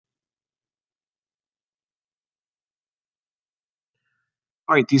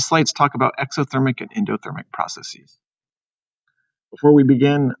All right, these slides talk about exothermic and endothermic processes. Before we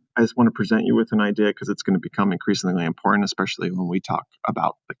begin, I just want to present you with an idea because it's going to become increasingly important, especially when we talk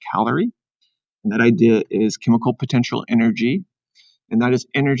about the calorie. And that idea is chemical potential energy, and that is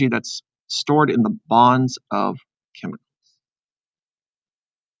energy that's stored in the bonds of chemicals.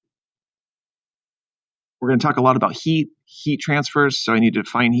 We're going to talk a lot about heat transfers, so I need to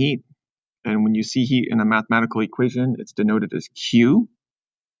define heat. And when you see heat in a mathematical equation, it's denoted as Q.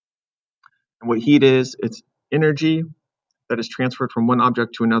 And what heat is, it's energy that is transferred from one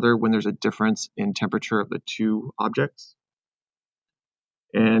object to another when there's a difference in temperature of the two objects.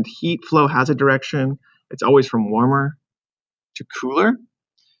 And heat flow has a direction. It's always from warmer to cooler.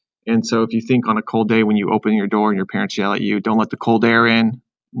 And so if you think on a cold day when you open your door and your parents yell at you, don't let the cold air in,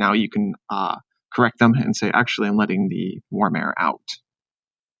 now you can correct them and say, actually, I'm letting the warm air out.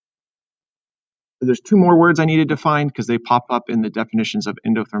 There's two more words I need to define because they pop up in the definitions of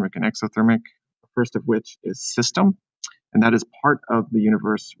endothermic and exothermic, the first of which is system, and that is part of the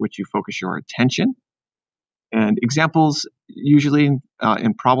universe which you focus your attention. And examples usually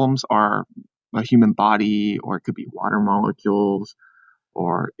in problems are a human body, or it could be water molecules,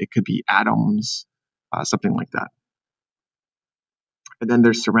 or it could be atoms, something like that. And then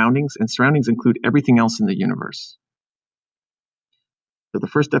there's surroundings, and surroundings include everything else in the universe. So the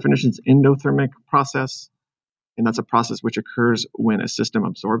first definition is endothermic process, and that's a process which occurs when a system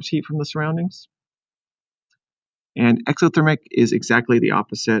absorbs heat from the surroundings. And exothermic is exactly the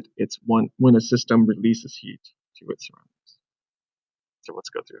opposite. It's when a system releases heat to its surroundings. So let's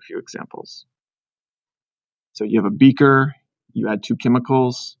go through a few examples. So you have a beaker, you add two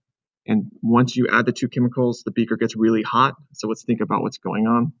chemicals, and once you add the two chemicals, the beaker gets really hot. So let's think about what's going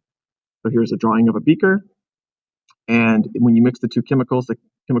on. So here's a drawing of a beaker. And when you mix the two chemicals, the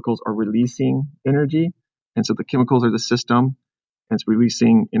chemicals are releasing energy. And so the chemicals are the system, and it's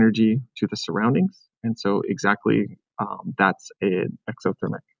releasing energy to the surroundings. And so exactly that's an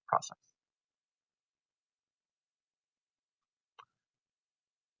exothermic process.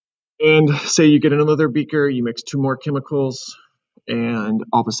 And say you get another beaker, you mix two more chemicals, and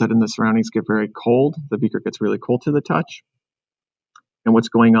all of a sudden the surroundings get very cold. The beaker gets really cold to the touch. And what's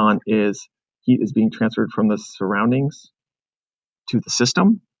going on is heat is being transferred from the surroundings to the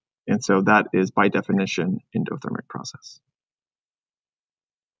system. And so that is, by definition, endothermic process.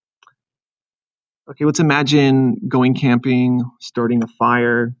 Okay, let's imagine going camping, starting a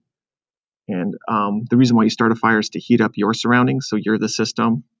fire. And the reason why you start a fire is to heat up your surroundings. So you're the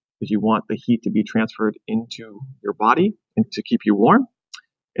system, because you want the heat to be transferred into your body and to keep you warm.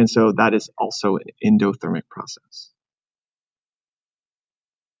 And so that is also an endothermic process.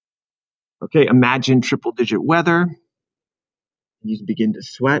 Okay, imagine triple-digit weather. You begin to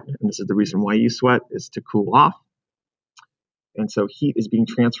sweat, and this is the reason why you sweat, is to cool off. And so heat is being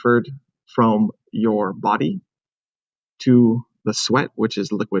transferred from your body to the sweat, which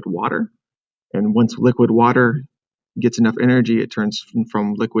is liquid water. And once liquid water gets enough energy, it turns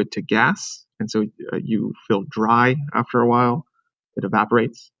from liquid to gas. And so you feel dry after a while. It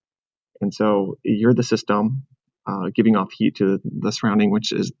evaporates. And so you're the system giving off heat to the surrounding,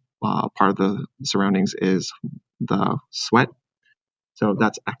 which is part of the surroundings is the sweat. So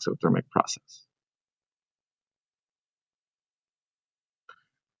that's exothermic process.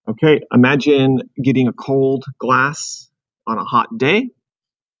 Okay, imagine getting a cold glass on a hot day.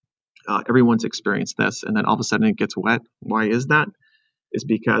 Everyone's experienced this, and then all of a sudden it gets wet. Why is that? It's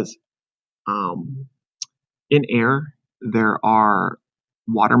because in air there are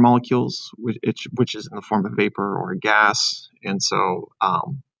water molecules, which is in the form of vapor or a gas. And so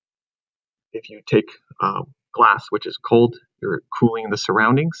if you take glass, which is cold, you're cooling the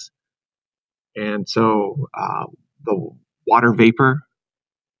surroundings. And so the water vapor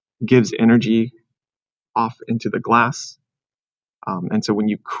gives energy off into the glass. And so when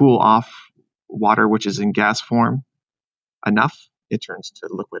you cool off water, which is in gas form, enough, it turns to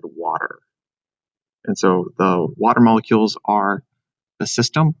liquid water. And so the water molecules are the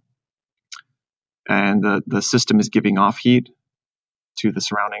system, and the system is giving off heat to the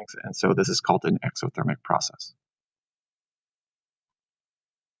surroundings. And so this is called an exothermic process.